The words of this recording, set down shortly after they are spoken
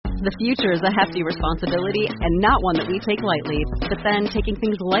The future is a hefty responsibility and not one that we take lightly. But then taking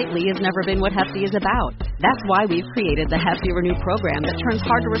things lightly has never been what Hefty is about. That's why we've created the Hefty Renew program that turns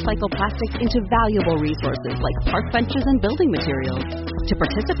hard-to-recycle plastics into valuable resources like park benches and building materials. To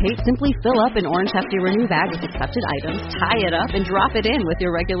participate, simply fill up an orange Hefty Renew bag with accepted items, tie it up, and drop it in with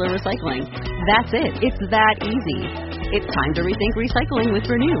your regular recycling. That's it. It's that easy. It's time to rethink recycling with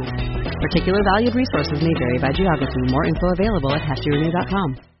Renew. Particular valued resources may vary by geography. More info available at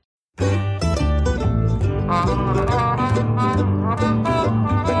heftyrenew.com.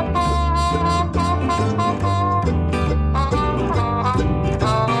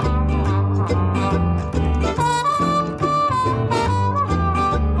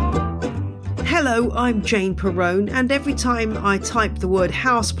 Hello, I'm Jane Perrone, and every time I type the word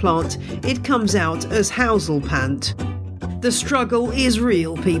houseplant, it comes out as houselpant. The struggle is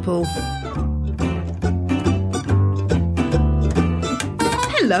real, people.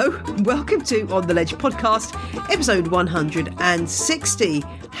 Hello, welcome to On the Ledge podcast, episode 160.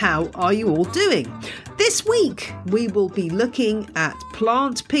 How are you all doing? This week, we will be looking at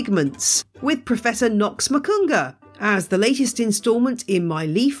plant pigments with Professor Knox Makunga as the latest instalment in my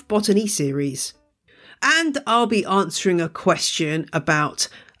leaf botany series. And I'll be answering a question about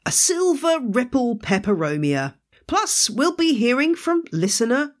a silver ripple peperomia. Plus, we'll be hearing from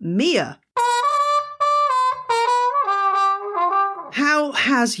listener Mia. How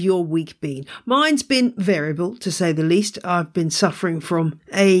has your week been? Mine's been variable, to say the least. I've been suffering from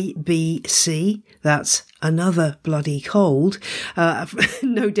ABC. That's another bloody cold.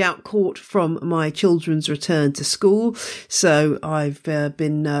 No doubt caught from my children's return to school. So I've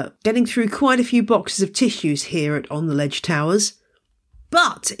been getting through quite a few boxes of tissues here at On the Ledge Towers.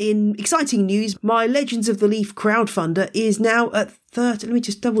 But in exciting news, my Legends of the Leaf crowdfunder is now at 30. Let me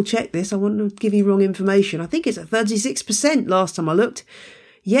just double check this. I want to give you wrong information. I think it's at 36% last time I looked.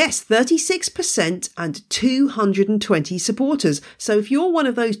 Yes, 36% and 220 supporters. So if you're one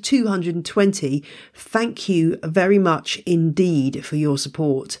of those 220, thank you very much indeed for your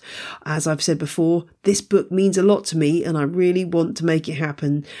support. As I've said before, this book means a lot to me and I really want to make it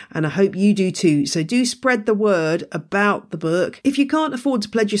happen. And I hope you do too. So do spread the word about the book. If you can't afford to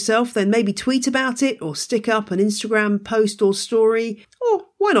pledge yourself, then maybe tweet about it or stick up an Instagram post or story. Or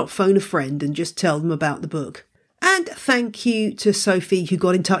why not phone a friend and just tell them about the book. And thank you to Sophie who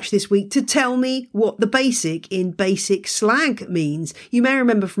got in touch this week to tell me what the basic in basic slag means. You may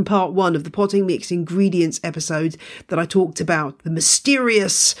remember from part 1 of the potting mix ingredients episode that I talked about the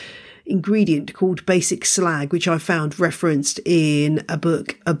mysterious ingredient called basic slag, which I found referenced in a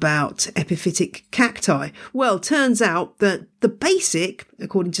book about epiphytic cacti. Well, turns out that the basic,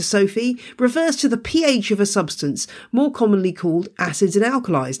 according to Sophie, refers to the pH of a substance, more commonly called acids and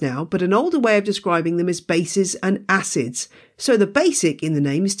alkalis now, but an older way of describing them is bases and acids. So the basic in the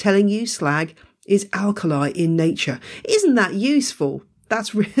name is telling you slag is alkali in nature. Isn't that useful?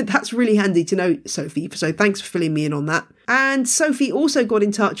 That's really handy to know, Sophie, so thanks for filling me in on that. And Sophie also got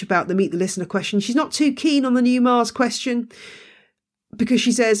in touch about the Meet the Listener question. She's not too keen on the new Mars question because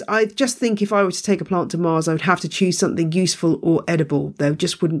she says, I just think if I were to take a plant to Mars, I would have to choose something useful or edible. There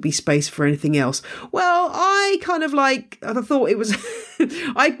just wouldn't be space for anything else. Well, I thought it was,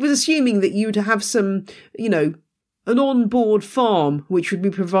 I was assuming that you'd have some, an on-board farm which would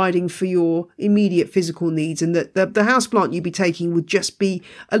be providing for your immediate physical needs, and that the houseplant you'd be taking would just be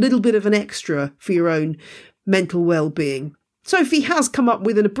a little bit of an extra for your own mental well-being. Sophie has come up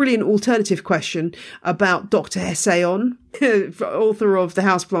with a brilliant alternative question about Dr. Hesseon, author of The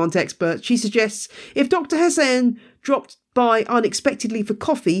Houseplant Expert. She suggests, if Dr. Hesseon dropped by unexpectedly for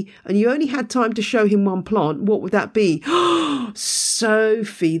coffee and you only had time to show him one plant, what would that be?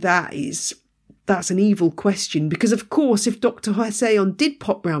 Sophie, that's an evil question, because of course if Dr. Hesseon did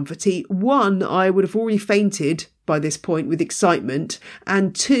pop round for tea, 1, I would have already fainted by this point with excitement,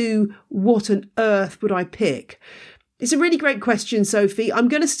 and 2, what on earth would I pick? It's a really great question, Sophie. I'm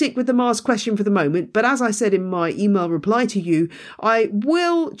going to stick with the Mars question for the moment, but as I said in my email reply to you, I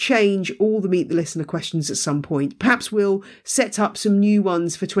will change all the Meet the Listener questions at some point. Perhaps we'll set up some new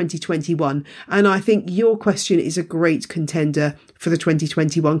ones for 2021, and I think your question is a great contender for the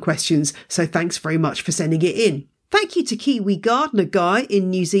 2021 questions, so thanks very much for sending it in. Thank you to Kiwi Gardener Guy in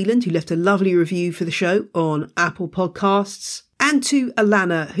New Zealand, who left a lovely review for the show on Apple Podcasts. And to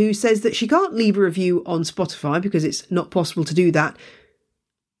Alana, who says that she can't leave a review on Spotify because it's not possible to do that.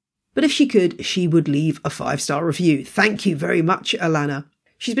 But if she could, she would leave a 5-star review. Thank you very much, Alana.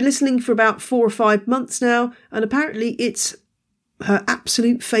 She's been listening for about 4 or 5 months now, and apparently it's her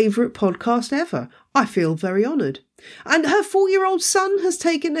absolute favourite podcast ever. I feel very honoured. And her 4-year-old son has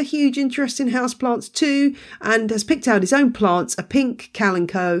taken a huge interest in houseplants too, and has picked out his own plants, a pink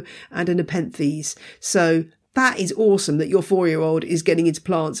calico and a nepenthes. So that is awesome that your 4-year-old is getting into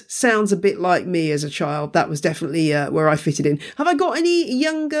plants. Sounds a bit like me as a child. That was definitely where I fitted in. Have I got any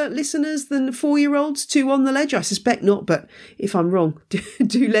younger listeners than 4-year-olds? 2 on the ledge? I suspect not, but if I'm wrong,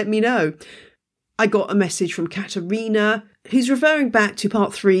 do let me know. I got a message from Katerina, who's referring back to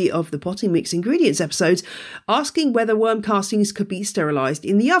part 3 of the potting mix ingredients episodes, asking whether worm castings could be sterilised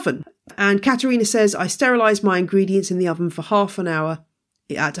in the oven. And Katerina says, I sterilise my ingredients in the oven for half an hour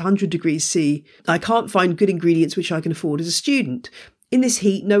at 100 degrees C. I can't find good ingredients which I can afford as a student. In this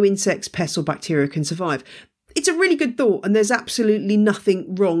heat, no insects, pests or bacteria can survive. It's a really good thought, and there's absolutely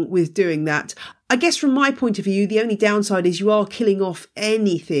nothing wrong with doing that. I guess from my point of view, the only downside is you are killing off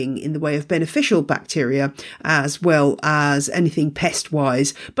anything in the way of beneficial bacteria as well as anything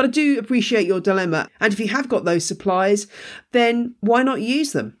pest-wise. But I do appreciate your dilemma, and if you have got those supplies, then why not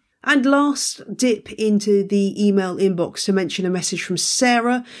use them? And last dip into the email inbox to mention a message from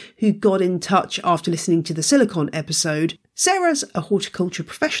Sarah, who got in touch after listening to the silicon episode. Sarah's a horticulture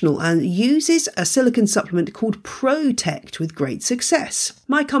professional and uses a silicon supplement called Protect with great success.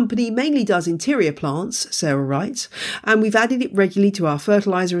 My company mainly does interior plants, Sarah writes, and we've added it regularly to our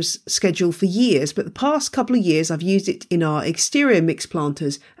fertiliser schedule for years, but the past couple of years I've used it in our exterior mix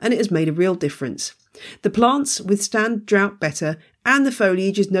planters and it has made a real difference. The plants withstand drought better and the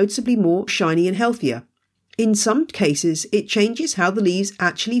foliage is noticeably more shiny and healthier. In some cases, it changes how the leaves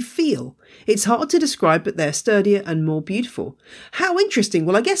actually feel. It's hard to describe, but they're sturdier and more beautiful. How interesting.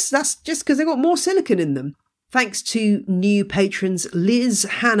 Well, I guess that's just because they've got more silicon in them. Thanks to new patrons Liz,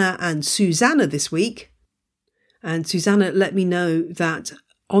 Hannah and Susanna this week. And Susanna let me know that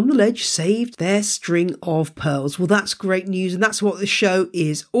On the Ledge saved their string of pearls. Well, that's great news, and that's what the show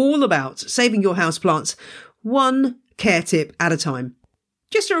is all about, saving your houseplants one care tip at a time.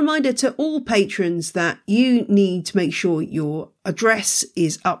 Just a reminder to all patrons that you need to make sure your address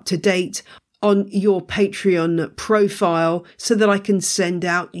is up to date on your Patreon profile so that I can send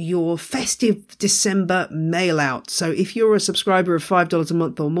out your festive December mail out. So if you're a subscriber of $5 a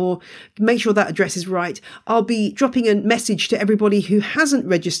month or more, make sure that address is right. I'll be dropping a message to everybody who hasn't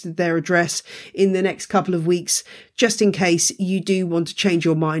registered their address in the next couple of weeks, just in case you do want to change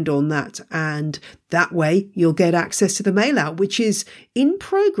your mind on that. And that way you'll get access to the mail out, which is in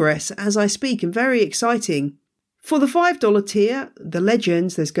progress as I speak and very exciting. For the $5 tier, the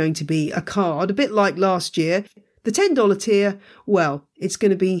Legends, there's going to be a card, a bit like last year. The $10 tier, well, it's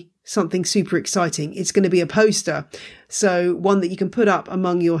going to be something super exciting. It's going to be a poster. So one that you can put up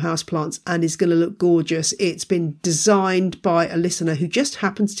among your houseplants and is going to look gorgeous. It's been designed by a listener who just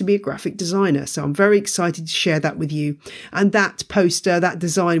happens to be a graphic designer. So I'm very excited to share that with you. And that poster, that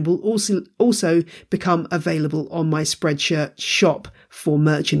design will also become available on my Spreadshirt shop for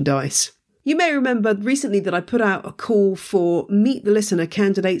merchandise. You may remember recently that I put out a call for Meet the Listener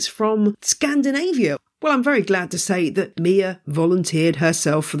candidates from Scandinavia. Well, I'm very glad to say that Mia volunteered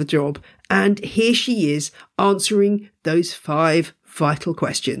herself for the job, and here she is answering those 5 vital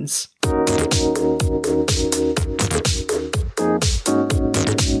questions.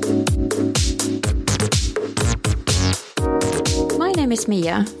 My name is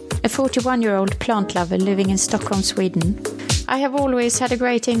Mia, a 41-year-old plant lover living in Stockholm, Sweden. I have always had a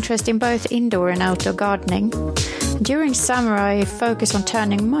great interest in both indoor and outdoor gardening. During summer, I focus on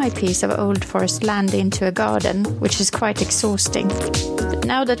turning my piece of old forest land into a garden, which is quite exhausting. But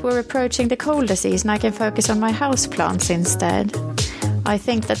now that we're approaching the colder season, I can focus on my houseplants instead. I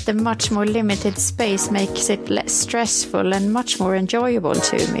think that the much more limited space makes it less stressful and much more enjoyable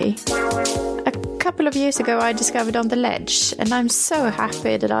to me. A couple of years ago I discovered On the Ledge, and I'm so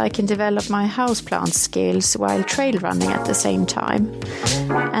happy that I can develop my houseplant skills while trail running at the same time.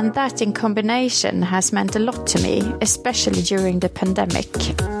 And that in combination has meant a lot to me, especially during the pandemic.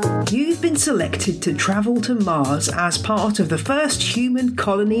 You've been selected to travel to Mars as part of the first human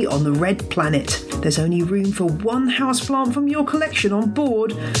colony on the Red Planet. There's only room for one houseplant from your collection on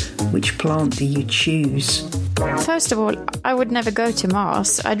board. Which plant do you choose? First of all, I would never go to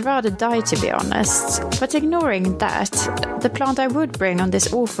Mars. I'd rather die, to be honest. But ignoring that, the plant I would bring on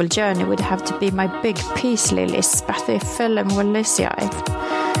this awful journey would have to be my big peace lily, Spathiphyllum wallisii.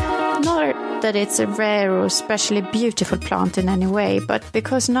 Not that it's a rare or especially beautiful plant in any way, but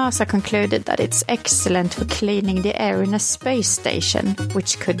because NASA concluded that it's excellent for cleaning the air in a space station,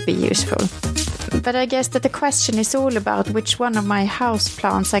 which could be useful. But I guess that the question is all about which one of my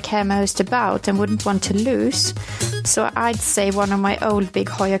houseplants I care most about and wouldn't want to lose. So I'd say one of my old big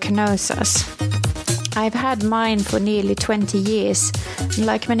Hoya canosas. I've had mine for nearly 20 years.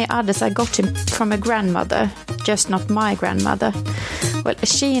 Like many others, I got it from a grandmother, just not my grandmother. Well,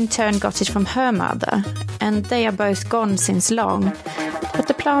 she in turn got it from her mother, and they are both gone since long. But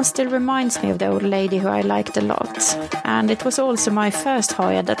the plant still reminds me of the old lady who I liked a lot. And it was also my first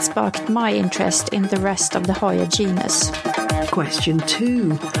Hoya that sparked my interest in the rest of the Hoya genus. Question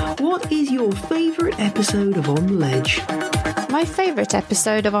 2. What is your favourite episode of On the Ledge? My favourite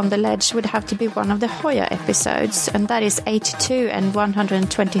episode of On the Ledge would have to be one of the Hoya episodes, and that is 82 and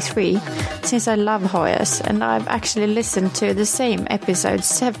 123, since I love Hoyas, and I've actually listened to the same episode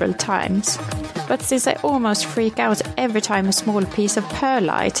several times. But since I almost freak out every time a small piece of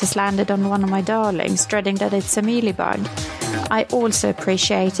perlite has landed on one of my darlings, dreading that it's a mealybug, I also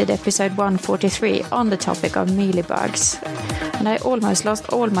appreciated episode 143 on the topic of mealybugs. And I almost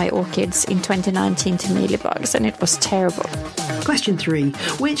lost all my orchids in 2019 to mealybugs, and it was terrible. Question 3.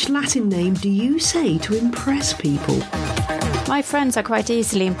 Which Latin name do you say to impress people? My friends are quite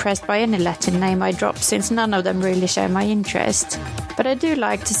easily impressed by any Latin name I drop, since none of them really share my interest. But I do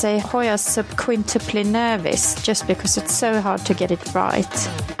like to say Hoya subquintupli nervis, just because it's so hard to get it right.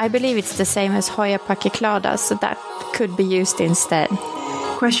 I believe it's the same as Hoya pachyclada, so that could be used instead.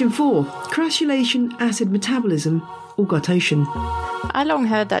 Question 4. Crassulation, acid metabolism, or guttation? I long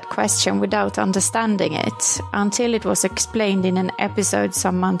heard that question without understanding it, until it was explained in an episode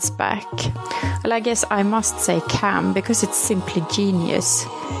some months back. Well, I guess I must say CAM, because it's simply genius.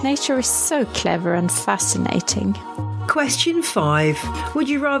 Nature is so clever and fascinating. Question 5. Would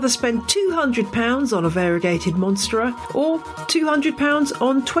you rather spend £200 on a variegated monstera or £200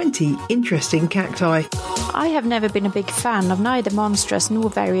 on 20 interesting cacti? I have never been a big fan of neither monsters nor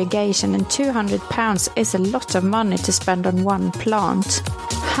variegation, and £200 is a lot of money to spend on one plant.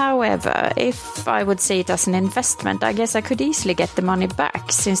 However, if I would see it as an investment, I guess I could easily get the money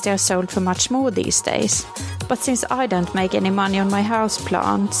back, since they are sold for much more these days. But since I don't make any money on my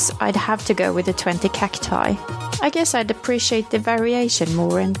houseplants, I'd have to go with the 20 cacti. I guess I'd appreciate the variation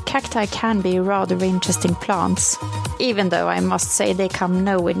more, and cacti can be rather interesting plants, even though I must say they come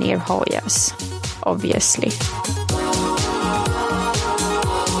nowhere near Hoyas, obviously.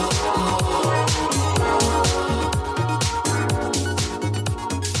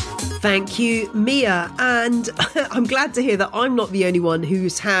 Thank you, Mia. And I'm glad to hear that I'm not the only one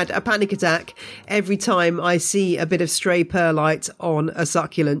who's had a panic attack every time I see a bit of stray perlite on a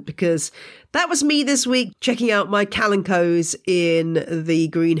succulent, because that was me this week checking out my calincos in the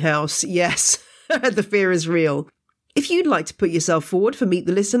greenhouse. Yes, the fear is real. If you'd like to put yourself forward for Meet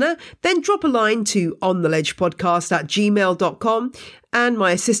the Listener, then drop a line to ontheledgepodcast@gmail.com, and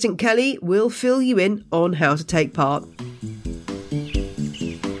my assistant Kelly will fill you in on how to take part.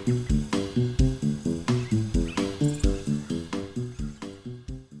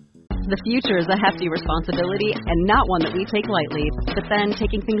 The future is a hefty responsibility and not one that we take lightly. But then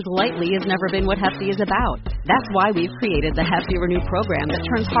taking things lightly has never been what Hefty is about. That's why we've created the Hefty Renew program that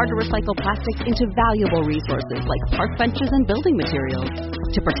turns hard-to-recycle plastics into valuable resources like park benches and building materials.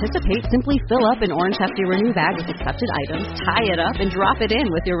 To participate, simply fill up an orange Hefty Renew bag with accepted items, tie it up, and drop it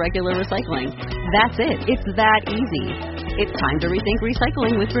in with your regular recycling. That's it. It's that easy. It's time to rethink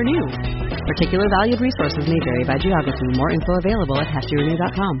recycling with Renew. Particular valued resources may vary by geography. More info available at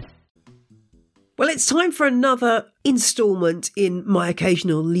heftyrenew.com. Well, it's time for another instalment in my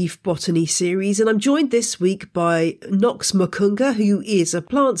occasional leaf botany series, and I'm joined this week by Knox Mukunga, who is a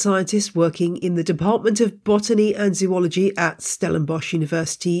plant scientist working in the Department of Botany and Zoology at Stellenbosch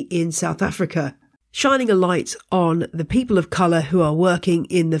University in South Africa, shining a light on the people of colour who are working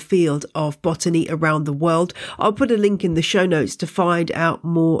in the field of botany around the world. I'll put a link in the show notes to find out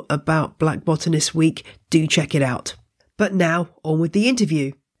more about Black Botanist Week. Do check it out. But now, on with the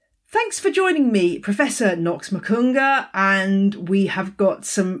interview. Thanks for joining me, Professor Knox Mukunga, and we have got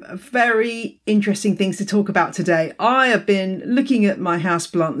some very interesting things to talk about today. I have been looking at my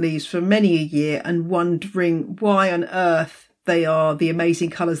houseplant leaves for many a year and wondering why on earth they are the amazing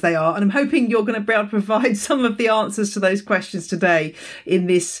colours they are, and I'm hoping you're going to be able to provide some of the answers to those questions today in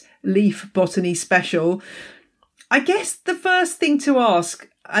this leaf botany special. I guess the first thing to ask,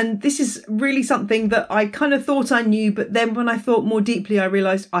 and this is really something that I kind of thought I knew, but then when I thought more deeply, I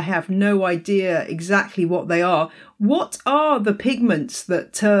realised I have no idea exactly what they are. What are the pigments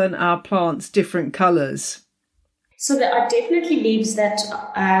that turn our plants different colours? So there are definitely leaves that,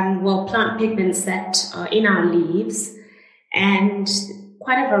 plant pigments that are in our leaves, and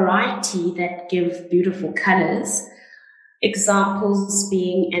quite a variety that give beautiful colours. Examples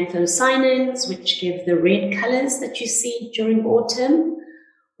being anthocyanins, which give the red colours that you see during autumn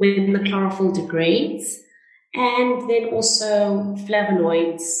when the chlorophyll degrades, and then also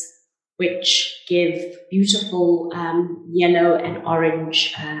flavonoids, which give beautiful yellow and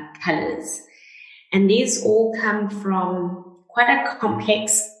orange colors. And these all come from quite a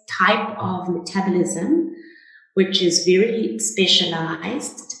complex type of metabolism, which is very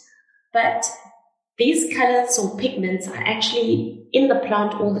specialized. But these colors or pigments are actually in the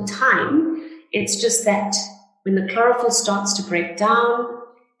plant all the time. It's just that when the chlorophyll starts to break down,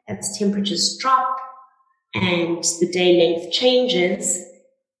 as temperatures drop and the day length changes,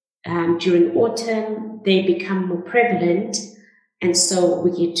 during autumn, they become more prevalent. And so we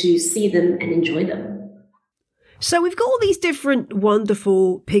get to see them and enjoy them. So we've got all these different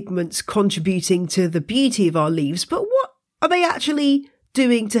wonderful pigments contributing to the beauty of our leaves, but what are they actually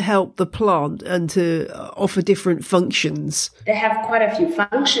doing to help the plant and to offer different functions? They have quite a few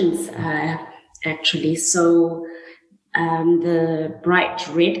functions, actually. So the bright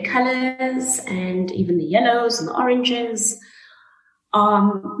red colors and even the yellows and the oranges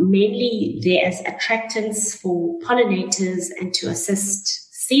are mainly there as attractants for pollinators and to assist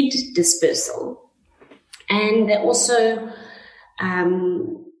seed dispersal. And they're also,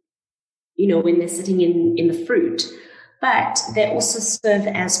 when they're sitting in the fruit, but they also serve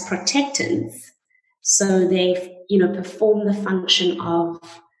as protectants. So they, perform the function of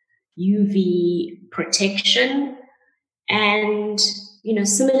UV protection. And,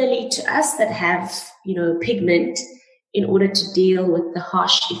 similarly to us that have, pigment, in order to deal with the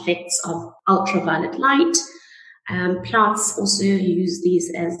harsh effects of ultraviolet light, plants also use these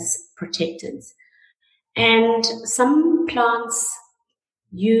as protectants. And some plants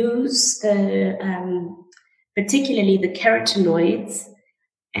use particularly the carotenoids,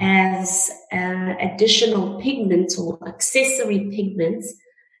 as additional pigments or accessory pigments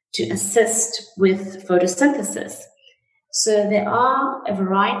to assist with photosynthesis. So there are a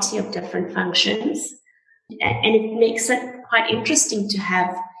variety of different functions, and it makes it quite interesting to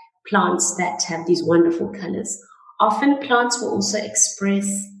have plants that have these wonderful colors. Often plants will also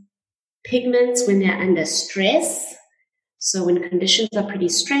express pigments when they're under stress. So when conditions are pretty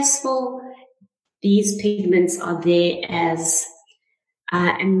stressful, these pigments are there as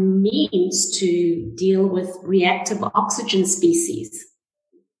a means to deal with reactive oxygen species.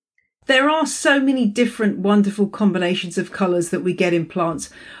 There are so many different wonderful combinations of colours that we get in plants.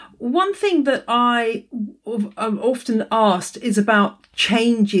 One thing that I'm often asked is about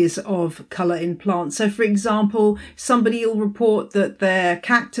changes of colour in plants. So, for example, somebody will report that their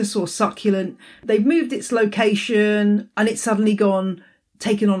cactus or succulent, they've moved its location and it's suddenly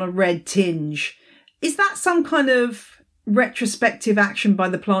taken on a red tinge. Is that some kind of retrospective action by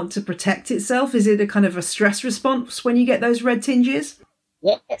the plant to protect itself? Is it a kind of a stress response when you get those red tinges?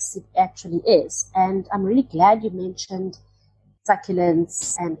 Yes, it actually is. And I'm really glad you mentioned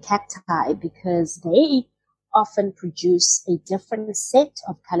succulents and cacti, because they often produce a different set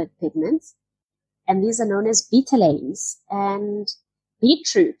of colored pigments, and these are known as betalains. And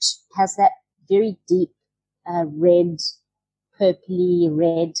beetroot has that very deep red, purpley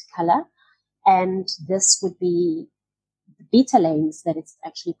red color, and this would be the betalains that it's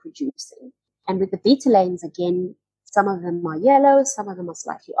actually producing. And with the betalains, again, some of them are yellow, some of them are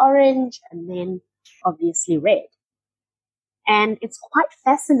slightly orange, and then obviously red. And it's quite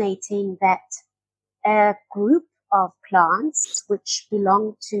fascinating that a group of plants which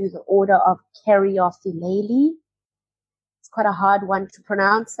belong to the order of Caryophyllaceae, it's quite a hard one to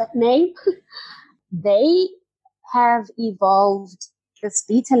pronounce, that name, they have evolved this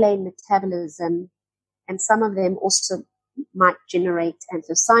betalain metabolism, and some of them also might generate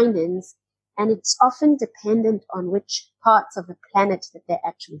anthocyanins, and it's often dependent on which parts of the planet that they're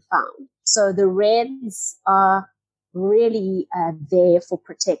actually found. So the reds are really there for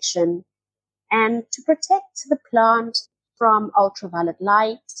protection and to protect the plant from ultraviolet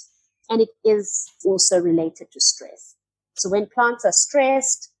light, and it is also related to stress. So when plants are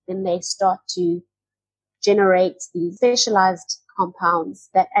stressed, then they start to generate these specialized compounds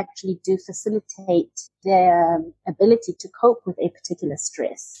that actually do facilitate their ability to cope with a particular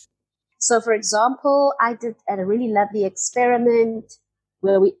stress. So for example, I did a really lovely experiment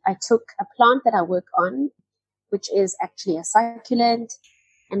where I took a plant that I work on, which is actually a succulent,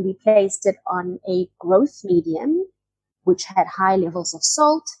 and we placed it on a growth medium, which had high levels of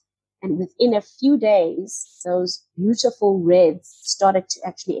salt. And within a few days, those beautiful reds started to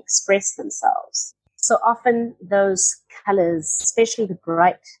actually express themselves. So often those colors, especially the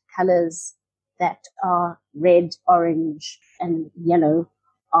bright colors that are red, orange, and yellow,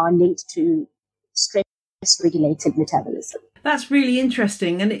 are linked to stress-regulated metabolism. That's really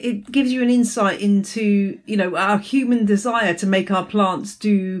interesting, and it gives you an insight into, our human desire to make our plants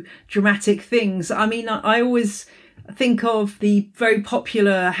do dramatic things. I mean, I always think of the very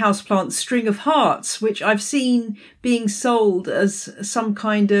popular houseplant string of hearts, which I've seen being sold as some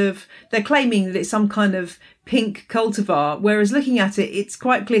kind of, they're claiming that it's some kind of pink cultivar, whereas looking at it, it's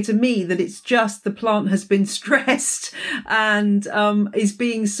quite clear to me that it's just the plant has been stressed and is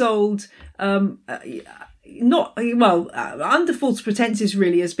being sold under false pretenses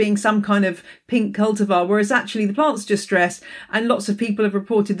really, as being some kind of pink cultivar, whereas actually the plant's just stressed. And lots of people have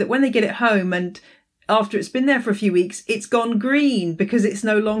reported that when they get it home and after it's been there for a few weeks, it's gone green because it's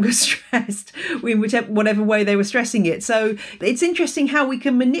no longer stressed in whatever way they were stressing it. So it's interesting how we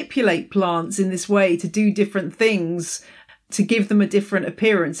can manipulate plants in this way to do different things, to give them a different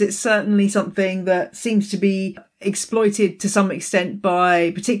appearance. It's certainly something that seems to be exploited to some extent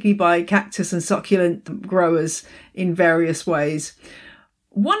particularly by cactus and succulent growers in various ways.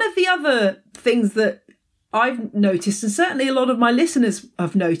 One of the other things that I've noticed, and certainly a lot of my listeners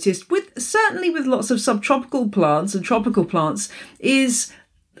have noticed, with lots of subtropical plants and tropical plants, is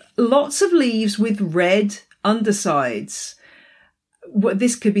lots of leaves with red undersides.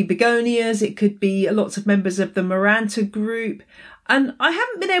 This could be begonias, it could be lots of members of the Maranta group. And I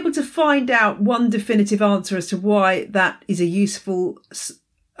haven't been able to find out one definitive answer as to why that is a useful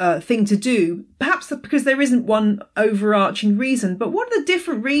thing to do. Perhaps because there isn't one overarching reason. But what are the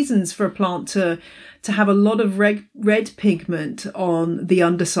different reasons for a plant to have a lot of red pigment on the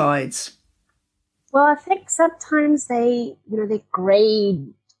undersides? Well, I think sometimes they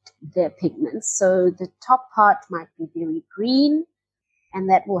grade their pigments. So the top part might be very green, and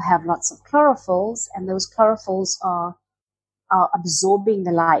that will have lots of chlorophylls, and those chlorophylls are absorbing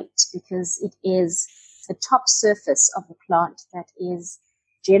the light because it is the top surface of the plant that is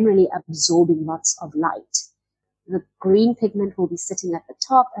generally absorbing lots of light. The green pigment will be sitting at the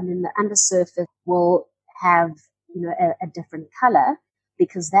top, and then the undersurface will have, a different color,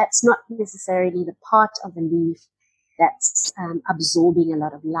 because that's not necessarily the part of the leaf that's absorbing a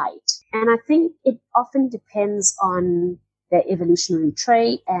lot of light. And I think it often depends on their evolutionary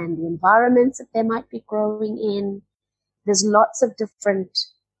trait and the environments that they might be growing in. There's lots of different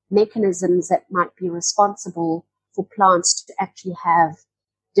mechanisms that might be responsible for plants to actually have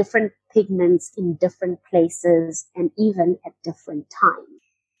different pigments in different places and even at different times.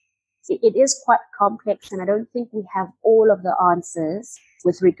 It is quite complex, and I don't think we have all of the answers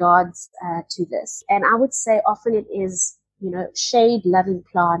with regards to this. And I would say often it is, shade-loving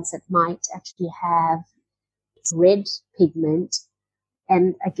plants that might actually have red pigment.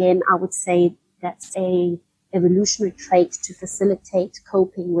 And again, I would say that's a evolutionary trait to facilitate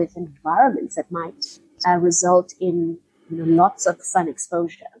coping with environments that might result in lots of sun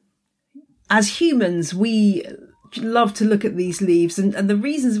exposure. As humans, we love to look at these leaves, and the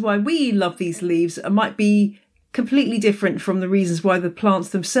reasons why we love these leaves might be completely different from the reasons why the plants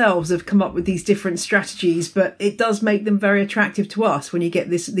themselves have come up with these different strategies, but it does make them very attractive to us when you get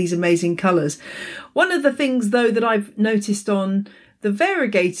these amazing colours. One of the things, though, that I've noticed on the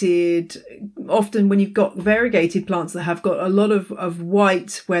variegated, often when you've got variegated plants that have got a lot of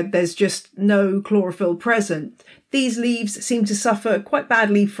white where there's just no chlorophyll present, these leaves seem to suffer quite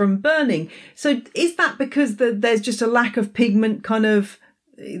badly from burning. So is that because there's just a lack of pigment, kind of,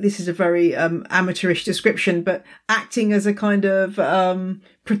 this is a very amateurish description, but acting as a kind of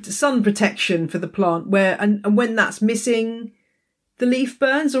sun protection for the plant, and when that's missing, the leaf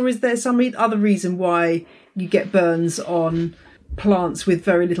burns? Or is there some other reason why you get burns on plants with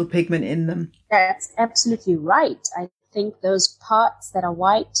very little pigment in them? That's absolutely right. I think those parts that are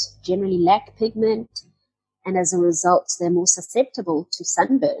white generally lack pigment, and as a result, they're more susceptible to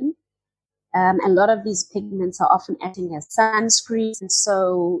sunburn. A lot of these pigments are often acting as sunscreens, and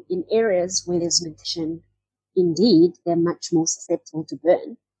so in areas where there's nutrition, indeed, they're much more susceptible to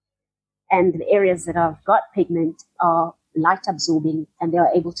burn. And the areas that have got pigment are light absorbing, and they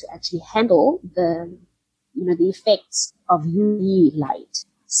are able to actually handle the effects of UV light.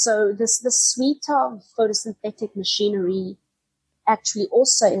 So the suite of photosynthetic machinery actually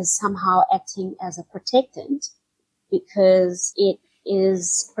also is somehow acting as a protectant, because it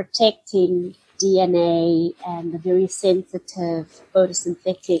is protecting DNA and the very sensitive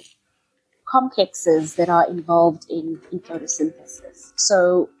photosynthetic complexes that are involved in photosynthesis.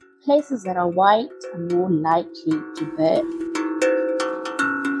 So places that are white are more likely to burn.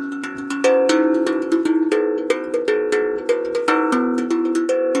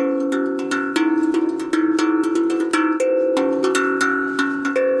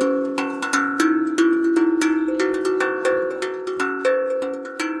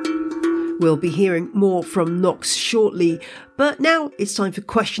 We'll be hearing more from Knox shortly, but now it's time for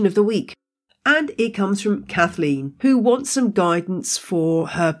Question of the Week. And it comes from Kathleen, who wants some guidance for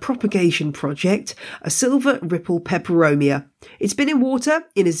her propagation project, a silver ripple peperomia. It's been in water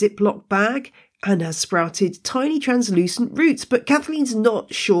in a Ziploc bag and has sprouted tiny translucent roots, but Kathleen's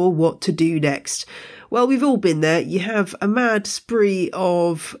not sure what to do next. Well, we've all been there. You have a mad spree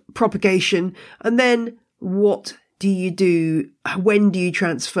of propagation, and then what do you do? When do you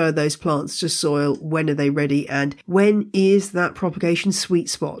transfer those plants to soil? When are they ready? And when is that propagation sweet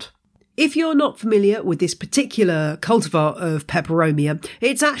spot? If you're not familiar with this particular cultivar of peperomia,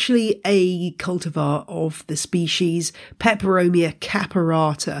 it's actually a cultivar of the species Peperomia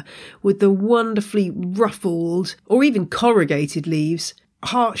caparata, with the wonderfully ruffled or even corrugated leaves,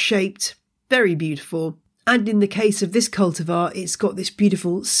 heart-shaped, very beautiful. And in the case of this cultivar, it's got this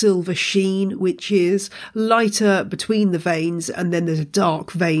beautiful silver sheen, which is lighter between the veins, and then there's a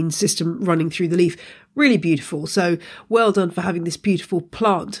dark vein system running through the leaf. Really beautiful. So well done for having this beautiful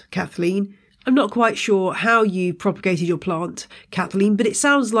plant, Kathleen. I'm not quite sure how you propagated your plant, Kathleen, but it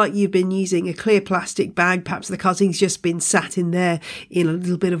sounds like you've been using a clear plastic bag. Perhaps the cuttings just been sat in there in a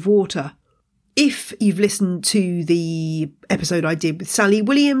little bit of water. If you've listened to the episode I did with Sally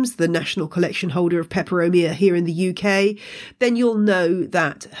Williams, the national collection holder of peperomia here in the UK, then you'll know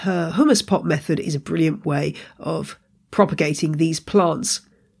that her hummus pot method is a brilliant way of propagating these plants.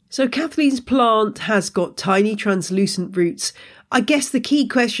 So Kathleen's plant has got tiny translucent roots. I guess the key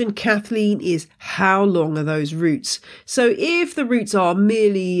question, Kathleen, is how long are those roots? So if the roots are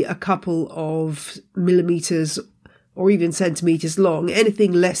merely a couple of millimetres or even centimetres long,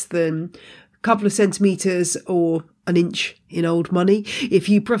 anything less than a couple of centimetres or an inch in old money, if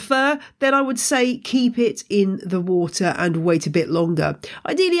you prefer, then I would say keep it in the water and wait a bit longer.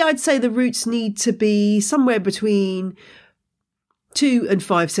 Ideally, I'd say the roots need to be somewhere between 2 and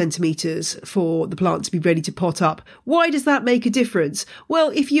 5 centimetres for the plant to be ready to pot up. Why does that make a difference?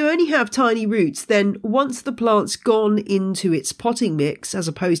 Well, if you only have tiny roots, then once the plant's gone into its potting mix, as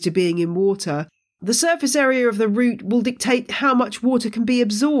opposed to being in water, the surface area of the root will dictate how much water can be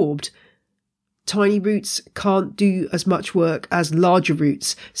absorbed. Tiny roots can't do as much work as larger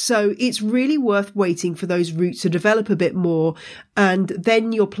roots, so it's really worth waiting for those roots to develop a bit more, and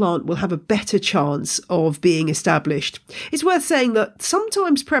then your plant will have a better chance of being established. It's worth saying that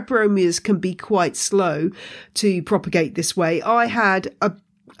sometimes peperomias can be quite slow to propagate this way. I had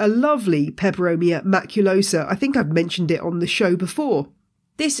a lovely Peperomia maculosa. I think I've mentioned it on the show before.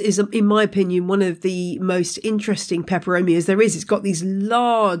 This is, in my opinion, one of the most interesting peperomias there is. It's got these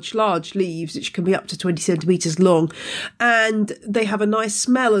large leaves, which can be up to 20 centimetres long. And they have a nice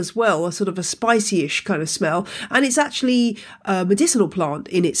smell as well, a sort of a spicy-ish kind of smell. And it's actually a medicinal plant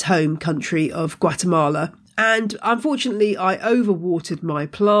in its home country of Guatemala. And unfortunately, I overwatered my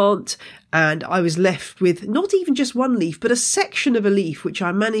plant and I was left with not even just one leaf, but a section of a leaf, which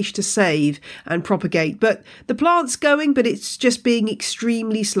I managed to save and propagate. But the plant's going, but it's just being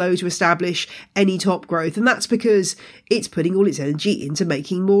extremely slow to establish any top growth. And that's because it's putting all its energy into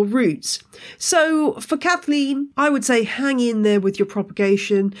making more roots. So for Kathleen, I would say hang in there with your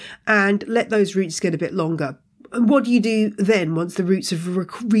propagation and let those roots get a bit longer. And what do you do then once the roots have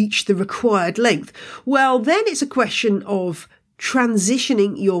reached the required length? Well, then it's a question of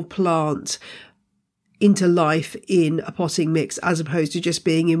transitioning your plant into life in a potting mix as opposed to just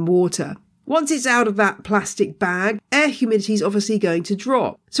being in water. Once it's out of that plastic bag, air humidity is obviously going to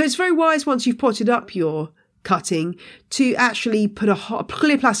drop. So it's very wise once you've potted up your cutting to actually put a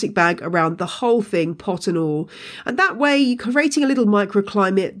clear plastic bag around the whole thing, pot and all. And that way you're creating a little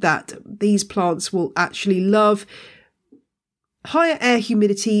microclimate that these plants will actually love. Higher air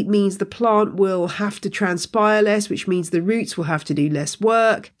humidity means the plant will have to transpire less, which means the roots will have to do less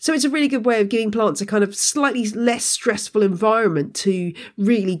work. So it's a really good way of giving plants a kind of slightly less stressful environment to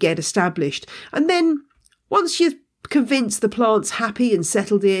really get established. And then once you've convinced the plant's happy and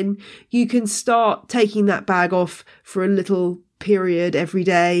settled in, you can start taking that bag off for a little period every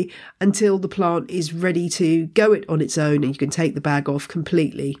day until the plant is ready to go it on its own and you can take the bag off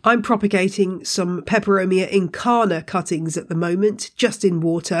completely. I'm propagating some Peperomia incana cuttings at the moment, just in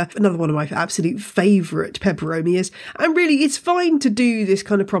water. Another one of my absolute favourite Peperomias. And really, it's fine to do this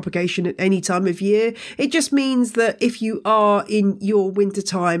kind of propagation at any time of year. It just means that if you are in your winter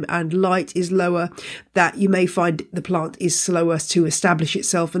time and light is lower, that you may find the plant is slower to establish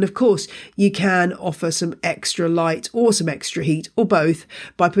itself. And of course, you can offer some extra light or some extra heat or both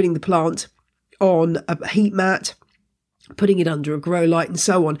by putting the plant on a heat mat, putting it under a grow light and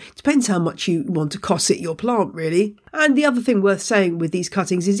so on. It depends how much you want to cosset your plant, really. And the other thing worth saying with these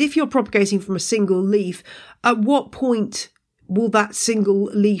cuttings is if you're propagating from a single leaf, at what point will that single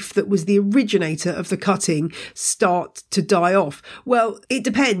leaf that was the originator of the cutting start to die off? Well, it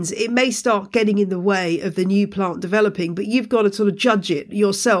depends. It may start getting in the way of the new plant developing, but you've got to sort of judge it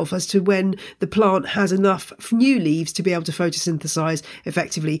yourself as to when the plant has enough new leaves to be able to photosynthesize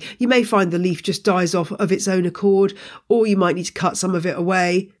effectively. You may find the leaf just dies off of its own accord, or you might need to cut some of it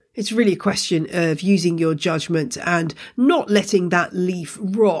away. It's really a question of using your judgment and not letting that leaf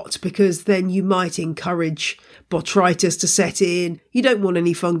rot, because then you might encourage botrytis to set in. You don't want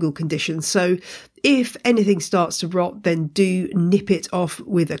any fungal conditions. So if anything starts to rot, then do nip it off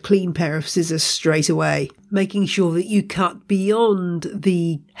with a clean pair of scissors straight away, making sure that you cut beyond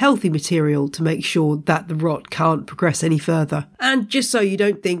the healthy material to make sure that the rot can't progress any further. And just so you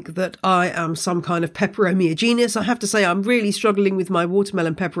don't think that I am some kind of peperomia genius, I have to say I'm really struggling with my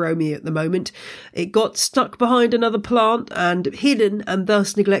watermelon peperomia at the moment. It got stuck behind another plant and hidden and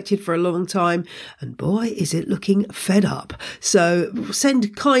thus neglected for a long time. And boy, is it looking fed up. So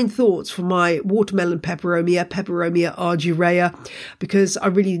send kind thoughts for my watermelon peperomia argyrea, because I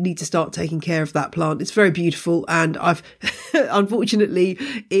really need to start taking care of that plant. It's very beautiful, and I've unfortunately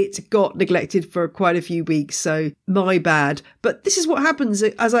it got neglected for quite a few weeks, so my bad. But this is what happens,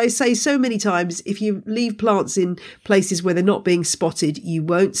 as I say so many times, if you leave plants in places where they're not being spotted, you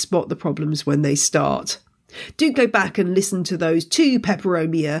won't spot the problems when they start. Do go back and listen to those 2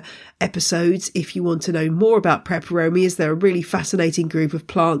 peperomia episodes if you want to know more about peperomias. They're a really fascinating group of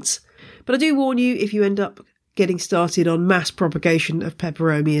plants. But I do warn you, if you end up getting started on mass propagation of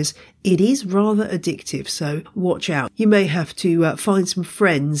peperomias, it is rather addictive, so watch out. You may have to find some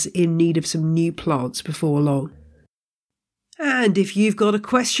friends in need of some new plants before long. And if you've got a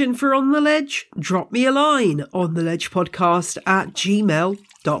question for On The Ledge, drop me a line on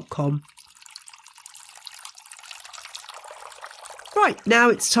theledgepodcast@gmail.com. Right, now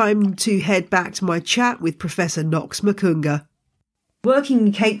it's time to head back to my chat with Professor Knox Makunga. Working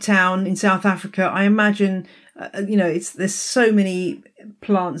in Cape Town in South Africa, I imagine, there's so many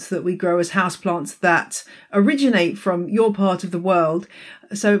plants that we grow as houseplants that originate from your part of the world.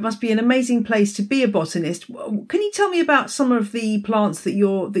 So it must be an amazing place to be a botanist. Can you tell me about some of the plants that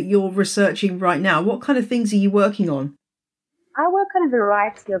you're researching right now? What kind of things are you working on? I work on a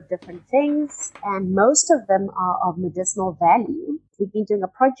variety of different things, and most of them are of medicinal value. We've been doing a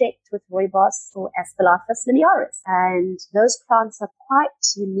project with rooibos for Aspalathus linearis, and those plants are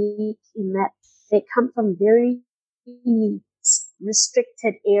quite unique in that they come from very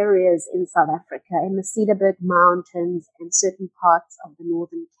restricted areas in South Africa, in the Cederberg Mountains and certain parts of the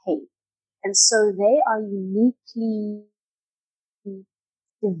Northern Cape. And so they are uniquely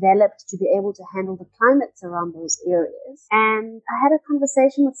developed to be able to handle the climates around those areas. And I had a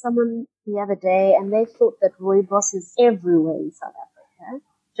conversation with someone the other day, and they thought that rooibos is everywhere in South Africa,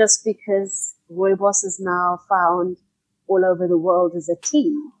 just because rooibos is now found all over the world as a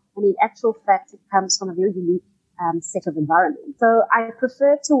tea. And in actual fact, it comes from a very unique set of environments. So I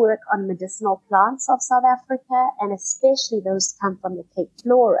prefer to work on medicinal plants of South Africa, and especially those come from the Cape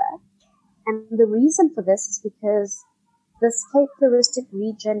Flora. And the reason for this is because this Cape Floristic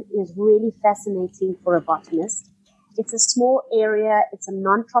region is really fascinating for a botanist. It's a small area. It's a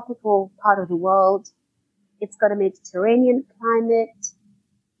non-tropical part of the world. It's got a Mediterranean climate.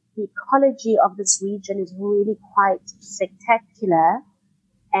 The ecology of this region is really quite spectacular.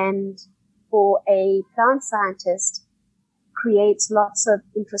 And for a plant scientist, creates lots of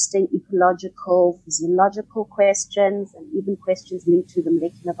interesting ecological, physiological questions, and even questions linked to the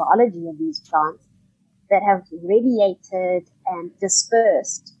molecular biology of these plants that have radiated and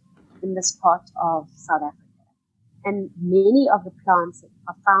dispersed in this part of South Africa. And many of the plants that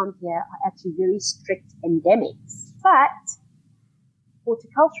are found here are actually very strict endemics. But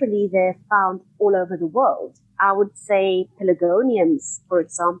horticulturally, they're found all over the world. I would say pelargoniums, for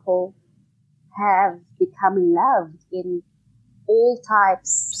example, have become loved in all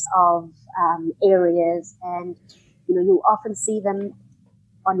types of areas. And, you'll often see them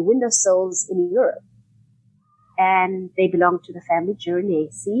on windowsills in Europe. And they belong to the family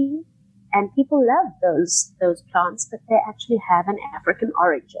Geraniaceae, and people love those plants, but they actually have an African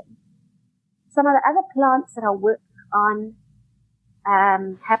origin. Some of the other plants that I work on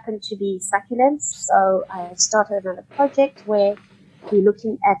happen to be succulents. So I started another project where we're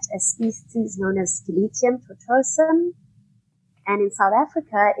looking at a species known as Sciletium tortuosum, and in South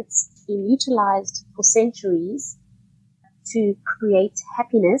Africa, it's been utilized for centuries to create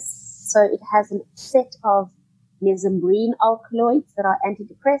happiness. So it has a set of mesembrine alkaloids that are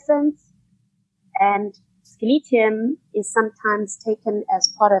antidepressants, and Sciletium is sometimes taken as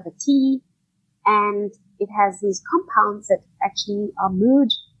part of a tea, and it has these compounds that actually are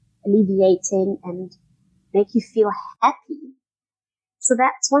mood alleviating and make you feel happy. So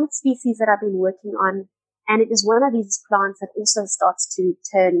that's one species that I've been working on. And it is one of these plants that also starts to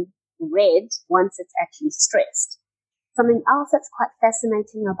turn red once it's actually stressed. Something else that's quite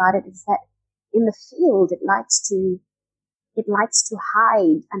fascinating about it is that in the field, it likes to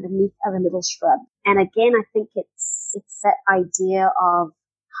hide underneath other little shrubs. And again, I think it's that idea of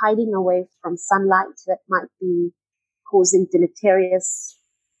hiding away from sunlight that might be causing deleterious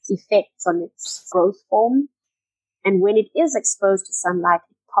effects on its growth form. And when it is exposed to sunlight,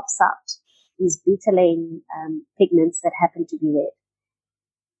 it pops out these betalain pigments that happen to be red.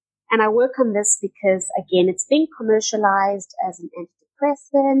 And I work on this because, again, it's being commercialized as an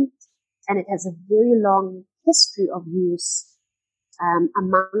antidepressant, and it has a very long history of use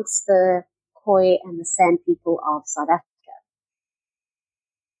amongst the Khoi and the San people of South Africa.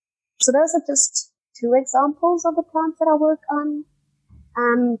 So those are just two examples of the plants that I work on.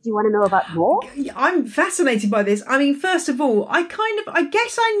 Do you want to know about more? I'm fascinated by this. I mean, first of all, I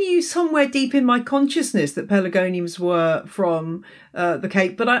guess I knew somewhere deep in my consciousness that pelargoniums were from the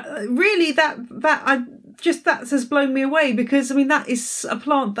Cape, but that has blown me away, because I mean, that is a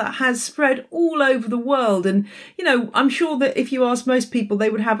plant that has spread all over the world. And, you know, I'm sure that if you ask most people, they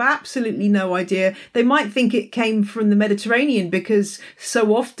would have absolutely no idea. They might think it came from the Mediterranean, because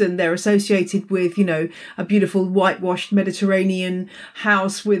so often they're associated with, you know, a beautiful whitewashed Mediterranean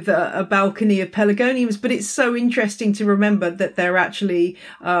house with a balcony of pelargoniums. But it's so interesting to remember that they're actually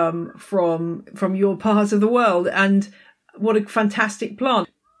from your part of the world. And what a fantastic plant.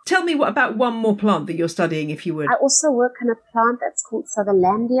 Tell me about one more plant that you're studying, if you would. I also work on a plant that's called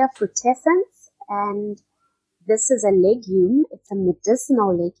Sutherlandia frutescens, and this is a legume. It's a medicinal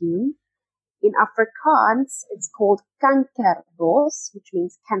legume. In Afrikaans, it's called kankerbos, which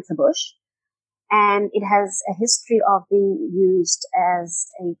means cancer bush, and it has a history of being used as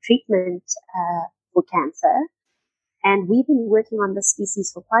a treatment for cancer. And we've been working on this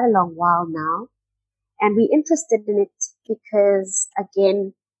species for quite a long while now, and we're interested in it because,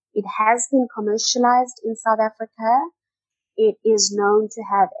 again, it has been commercialized in South Africa. It is known to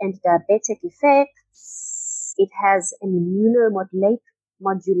have anti-diabetic effects. It has an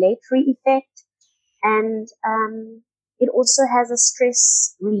immunomodulatory effect. And it also has a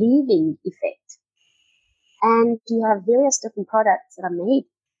stress relieving effect. And you have various different products that are made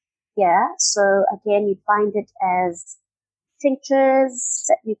here. So again, you find it as tinctures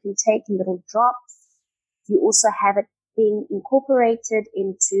that you can take in little drops. You also have it being incorporated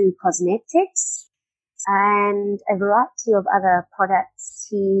into cosmetics and a variety of other products,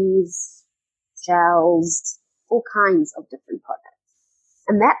 teas, gels, all kinds of different products.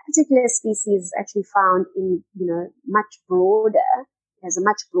 And that particular species is actually found in, you know, it has a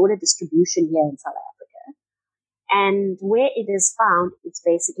much broader distribution here in South Africa. And where it is found, it's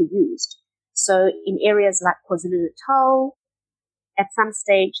basically used. So in areas like KwaZulu-Natal, at some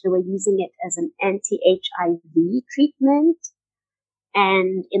stage, they were using it as an anti-HIV treatment.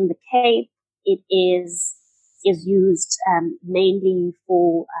 And in the Cape, it is used mainly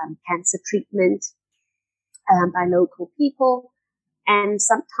for cancer treatment by local people. And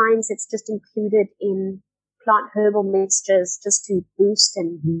sometimes it's just included in plant herbal mixtures just to boost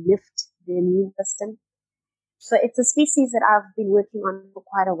and lift the immune system. So it's a species that I've been working on for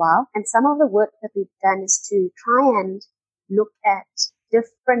quite a while. And some of the work that we've done is to try and look at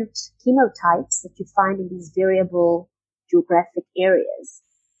different chemotypes that you find in these variable geographic areas.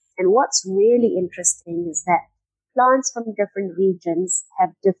 And what's really interesting is that plants from different regions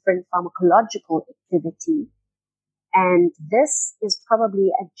have different pharmacological activity. And this is probably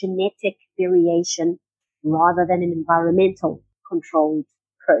a genetic variation rather than an environmental controlled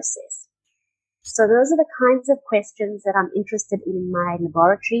process. So those are the kinds of questions that I'm interested in my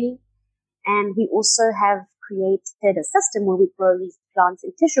laboratory. And we also have created a system where we grow these plants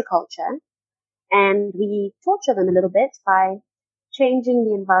in tissue culture, and we torture them a little bit by changing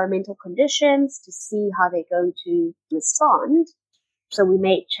the environmental conditions to see how they're going to respond. So we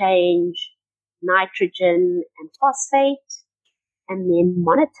may change nitrogen and phosphate and then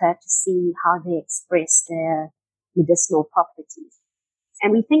monitor to see how they express their medicinal properties.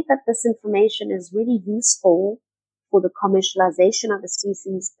 And we think that this information is really useful for the commercialization of the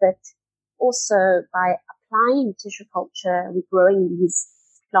species, but also by applying tissue culture, we're growing these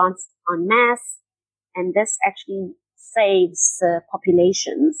plants en masse, and this actually saves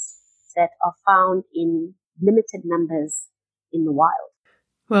populations that are found in limited numbers in the wild.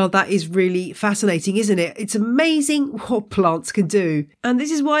 Well, that is really fascinating, isn't it? It's amazing what plants can do. And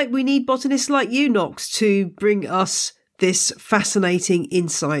this is why we need botanists like you, Knox, to bring us this fascinating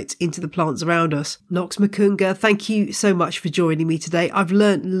insight into the plants around us. Knox Makunga, thank you so much for joining me today. I've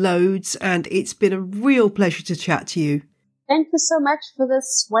learnt loads, and it's been a real pleasure to chat to you. thank you so much for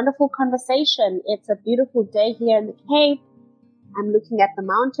this wonderful conversation. It's a beautiful day here in the Cape. I'm looking at the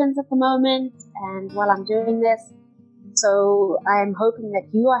mountains at the moment, and while I'm doing this, so I'm hoping that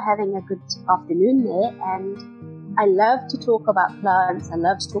you are having a good afternoon there. And I love to talk about plants. I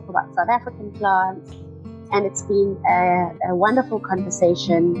love to talk about South African plants. And it's been a wonderful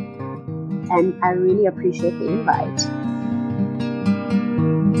conversation. And I really appreciate the invite.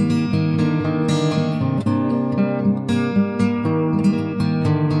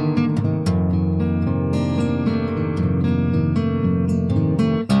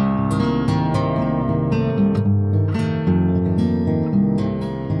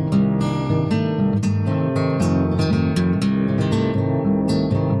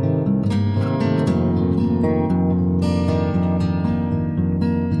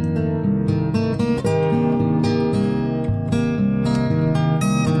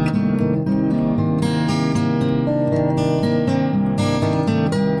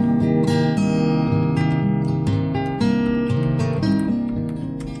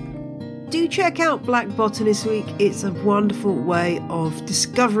 Check out Black Botanist Week. It's a wonderful way of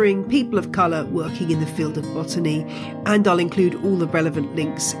discovering people of colour working in the field of botany, and I'll include all the relevant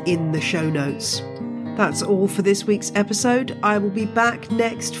links in the show notes. That's all for this week's episode. I will be back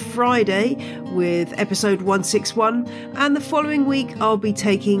next Friday with episode 161, and the following week I'll be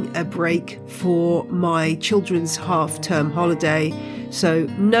taking a break for my children's half-term holiday, so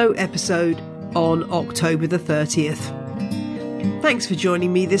no episode on October the 30th. Thanks for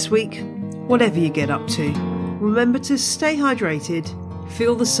joining me this week. Whatever you get up to, remember to stay hydrated,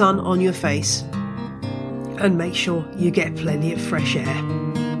 feel the sun on your face, and make sure you get plenty of fresh air.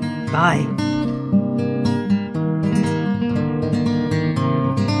 Bye.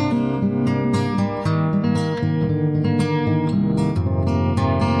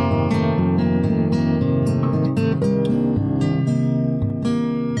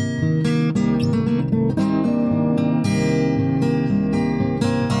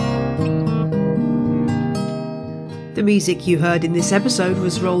 The music you heard in this episode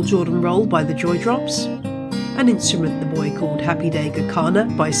was Roll Jordan Roll by the Joy Drops, An Instrument the Boy Called Happy Day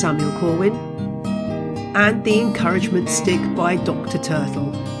Gakana by Samuel Corwin, and The Encouragement Stick by Dr.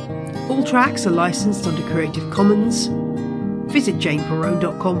 Turtle. All tracks are licensed under Creative Commons. Visit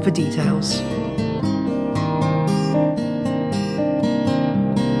janeperrone.com for details.